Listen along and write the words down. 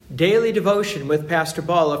Daily Devotion with Pastor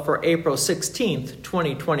Bala for April 16th,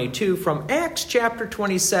 2022 from Acts chapter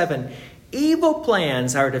 27. Evil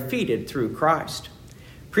plans are defeated through Christ.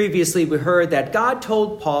 Previously we heard that God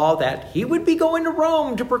told Paul that he would be going to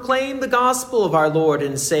Rome to proclaim the gospel of our Lord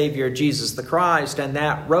and Savior Jesus the Christ, and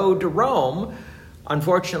that road to Rome,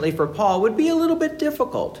 unfortunately for Paul, would be a little bit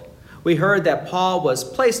difficult. We heard that Paul was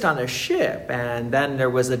placed on a ship, and then there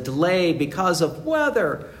was a delay because of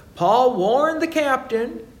weather. Paul warned the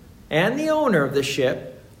captain and the owner of the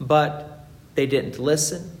ship, but they didn't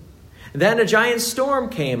listen. Then a giant storm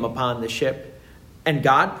came upon the ship, and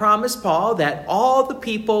God promised Paul that all the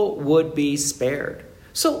people would be spared.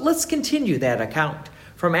 So let's continue that account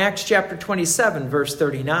from Acts chapter 27, verse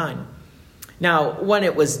 39. Now, when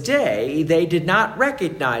it was day, they did not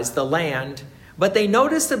recognize the land, but they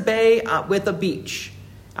noticed a bay with a beach,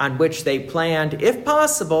 on which they planned, if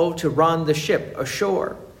possible, to run the ship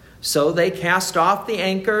ashore. So they cast off the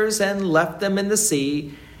anchors and left them in the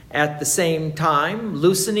sea, at the same time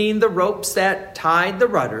loosening the ropes that tied the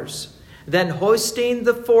rudders. Then hoisting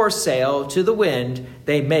the foresail to the wind,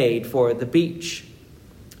 they made for the beach.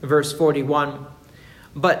 Verse 41,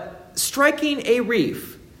 but striking a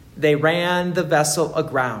reef, they ran the vessel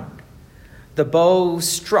aground. The bow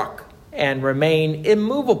struck and remained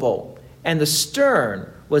immovable, and the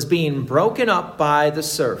stern was being broken up by the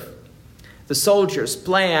surf. The soldiers'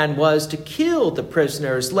 plan was to kill the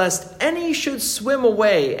prisoners, lest any should swim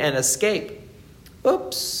away and escape.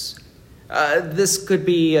 Oops. This could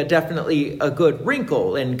be definitely a good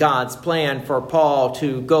wrinkle in God's plan for Paul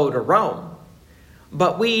to go to Rome.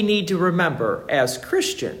 But we need to remember, as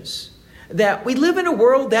Christians, that we live in a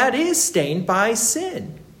world that is stained by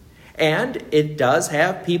sin. And it does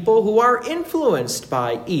have people who are influenced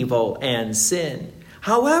by evil and sin.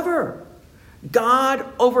 However, God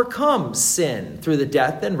overcomes sin through the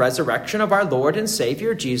death and resurrection of our Lord and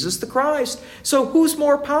Savior, Jesus the Christ. So who's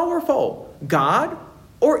more powerful, God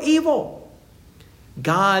or evil?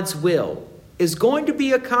 God's will is going to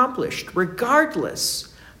be accomplished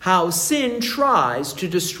regardless how sin tries to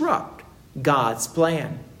disrupt God's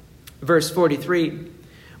plan. Verse 43,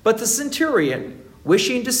 but the centurion,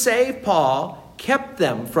 wishing to save Paul, kept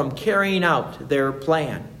them from carrying out their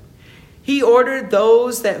plan. He ordered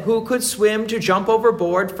those who could swim to jump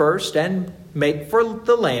overboard first and make for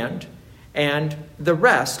the land, and the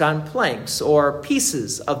rest on planks or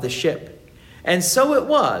pieces of the ship. And so it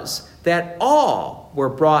was that all were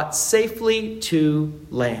brought safely to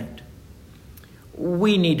land.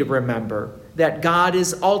 We need to remember that God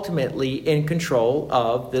is ultimately in control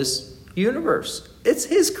of this universe. It's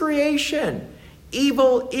His creation.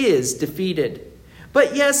 Evil is defeated.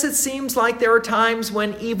 But yes, it seems like there are times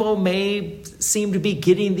when evil may seem to be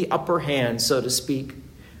getting the upper hand, so to speak.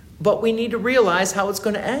 But we need to realize how it's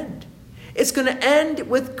going to end. It's going to end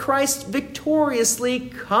with Christ victoriously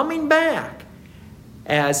coming back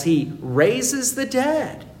as He raises the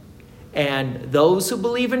dead. And those who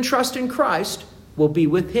believe and trust in Christ will be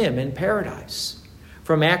with Him in paradise.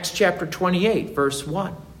 From Acts chapter 28, verse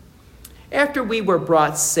 1. After we were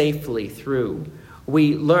brought safely through,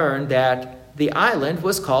 we learned that the island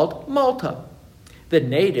was called Malta. The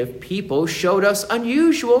native people showed us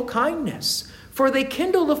unusual kindness, for they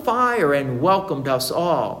kindled a fire and welcomed us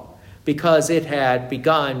all, because it had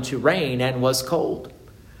begun to rain and was cold.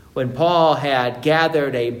 When Paul had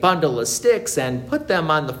gathered a bundle of sticks and put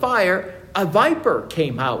them on the fire, a viper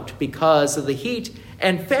came out because of the heat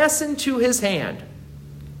and fastened to his hand.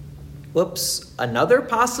 Whoops, another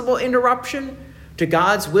possible interruption to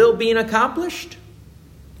God's will being accomplished?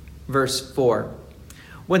 Verse 4,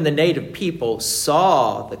 when the native people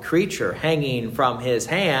saw the creature hanging from his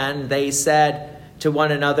hand, they said to one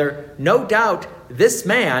another, no doubt this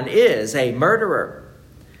man is a murderer.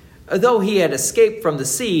 Though he had escaped from the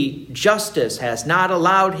sea, justice has not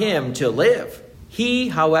allowed him to live. He,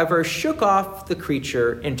 however, shook off the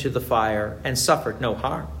creature into the fire and suffered no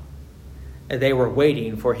harm. They were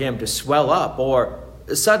waiting for him to swell up or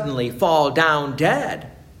suddenly fall down dead.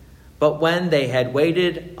 But when they had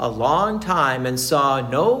waited a long time and saw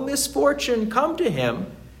no misfortune come to him,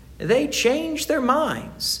 they changed their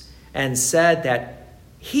minds and said that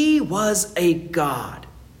he was a god.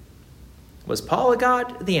 Was Paul a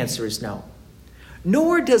god? The answer is no.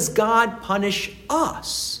 Nor does God punish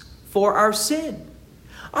us for our sin.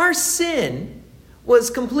 Our sin was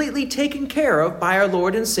completely taken care of by our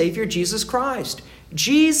Lord and Savior Jesus Christ.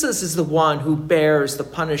 Jesus is the one who bears the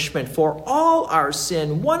punishment for all our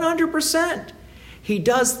sin 100%. He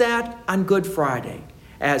does that on Good Friday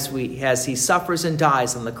as he suffers and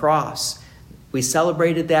dies on the cross. We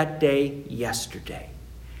celebrated that day yesterday.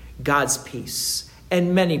 God's peace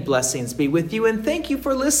and many blessings be with you. And thank you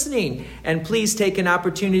for listening. And please take an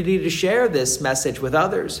opportunity to share this message with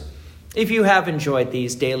others. If you have enjoyed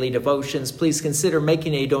these daily devotions, please consider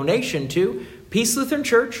making a donation to Peace Lutheran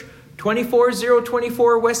Church,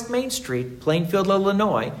 24024 West Main Street, Plainfield,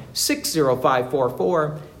 Illinois,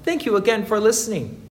 60544. Thank you again for listening.